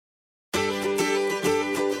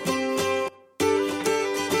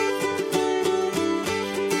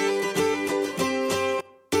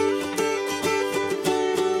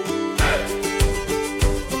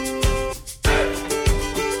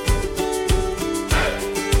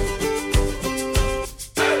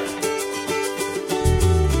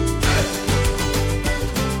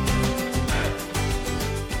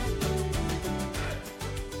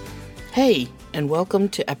and welcome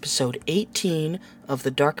to episode 18 of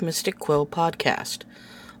the Dark Mystic Quill podcast.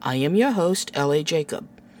 I am your host, L.A. Jacob.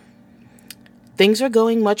 Things are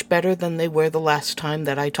going much better than they were the last time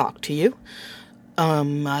that I talked to you.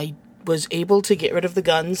 I was able to get rid of the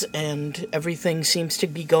guns, and everything seems to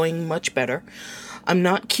be going much better. I'm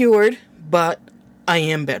not cured, but I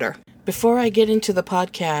am better. Before I get into the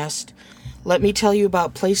podcast, let me tell you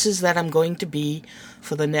about places that I'm going to be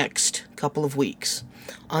for the next couple of weeks.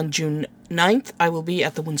 On June 9th, I will be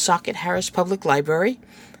at the Woonsocket Harris Public Library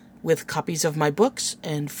with copies of my books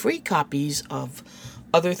and free copies of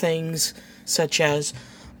other things such as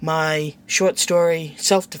my short story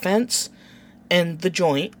Self-Defense and The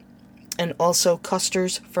Joint, and also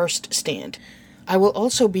Custer's First Stand. I will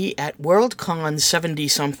also be at Worldcon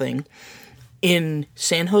 70-something in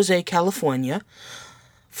San Jose, California,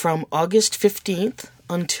 from August 15th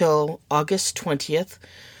until August 20th,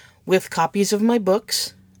 with copies of my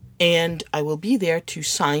books, and I will be there to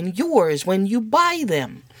sign yours when you buy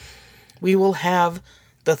them. We will have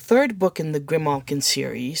the third book in the Grimalkin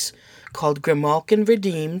series, called Grimalkin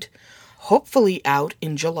Redeemed, hopefully out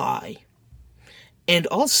in July. And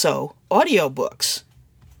also, audiobooks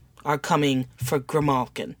are coming for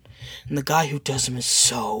Grimalkin, and the guy who does them is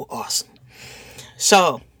so awesome.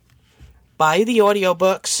 So, buy the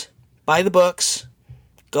audiobooks, buy the books,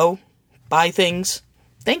 go buy things.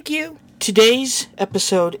 Thank you. Today's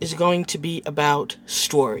episode is going to be about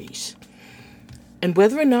stories. And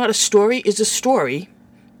whether or not a story is a story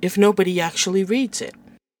if nobody actually reads it.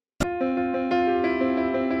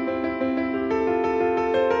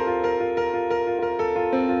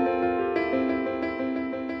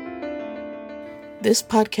 This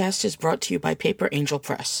podcast is brought to you by Paper Angel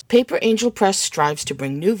Press. Paper Angel Press strives to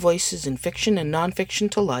bring new voices in fiction and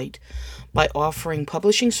nonfiction to light by offering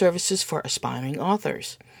publishing services for aspiring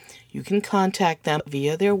authors. You can contact them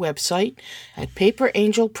via their website at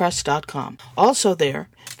paperangelpress.com. Also there,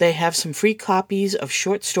 they have some free copies of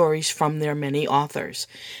short stories from their many authors,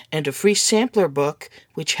 and a free sampler book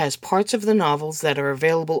which has parts of the novels that are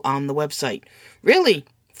available on the website. Really,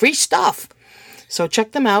 free stuff! So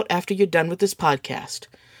check them out after you're done with this podcast.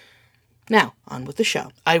 Now, on with the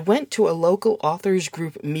show. I went to a local authors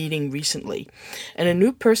group meeting recently, and a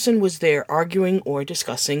new person was there arguing or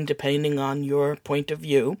discussing, depending on your point of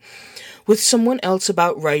view, with someone else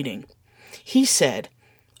about writing. He said,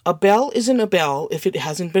 "A bell isn't a bell if it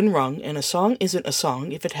hasn't been rung, and a song isn't a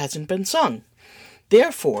song if it hasn't been sung.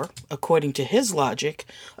 Therefore, according to his logic,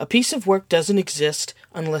 a piece of work doesn't exist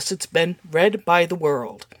unless it's been read by the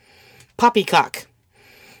world." Poppycock.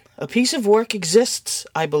 A piece of work exists,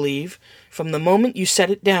 I believe, from the moment you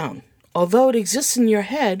set it down. Although it exists in your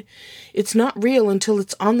head, it's not real until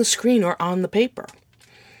it's on the screen or on the paper.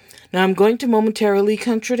 Now I'm going to momentarily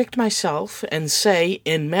contradict myself and say,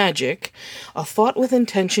 in magic, a thought with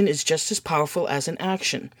intention is just as powerful as an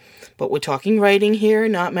action. But we're talking writing here,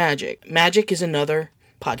 not magic. Magic is another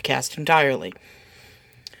podcast entirely.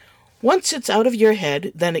 Once it's out of your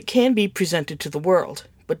head, then it can be presented to the world.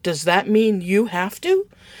 But does that mean you have to?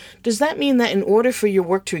 Does that mean that in order for your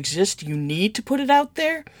work to exist, you need to put it out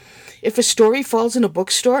there? If a story falls in a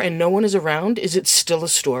bookstore and no one is around, is it still a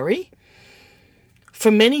story?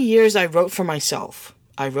 For many years, I wrote for myself.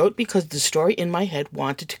 I wrote because the story in my head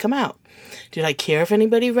wanted to come out. Did I care if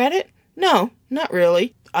anybody read it? No, not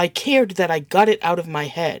really. I cared that I got it out of my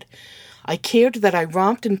head. I cared that I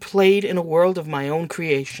romped and played in a world of my own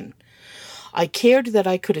creation. I cared that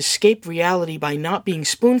I could escape reality by not being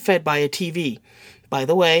spoon-fed by a TV. By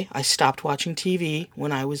the way, I stopped watching TV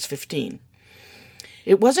when I was 15.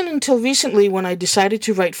 It wasn't until recently when I decided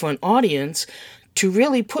to write for an audience to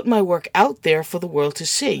really put my work out there for the world to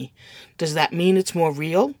see. Does that mean it's more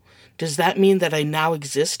real? Does that mean that I now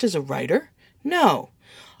exist as a writer? No.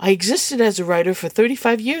 I existed as a writer for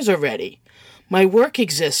 35 years already. My work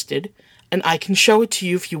existed, and I can show it to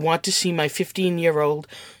you if you want to see my 15-year-old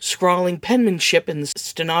scrawling penmanship in the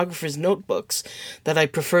stenographer's notebooks that I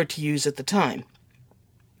preferred to use at the time.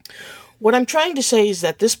 What I'm trying to say is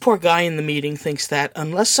that this poor guy in the meeting thinks that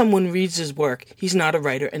unless someone reads his work, he's not a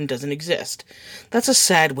writer and doesn't exist. That's a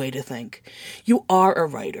sad way to think. You are a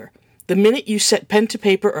writer. The minute you set pen to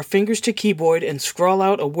paper or fingers to keyboard and scrawl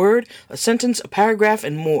out a word, a sentence, a paragraph,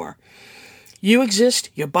 and more. You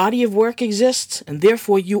exist, your body of work exists, and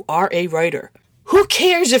therefore you are a writer. Who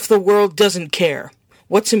cares if the world doesn't care?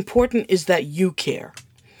 What's important is that you care.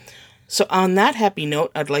 So on that happy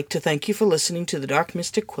note, I'd like to thank you for listening to the Dark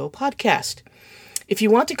Mystic Quill podcast. If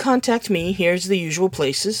you want to contact me, here's the usual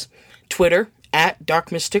places. Twitter,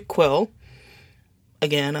 @DarkMysticQuill.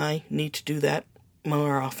 Again, I need to do that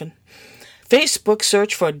more often. Facebook,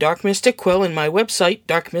 search for Dark Mystic Quill and my website,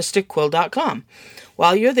 darkmysticquill.com.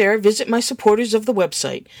 While you're there, visit my supporters of the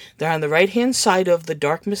website. They're on the right-hand side of the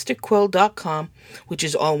darkmysticquill.com, which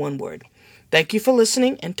is all one word. Thank you for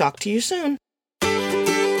listening, and talk to you soon.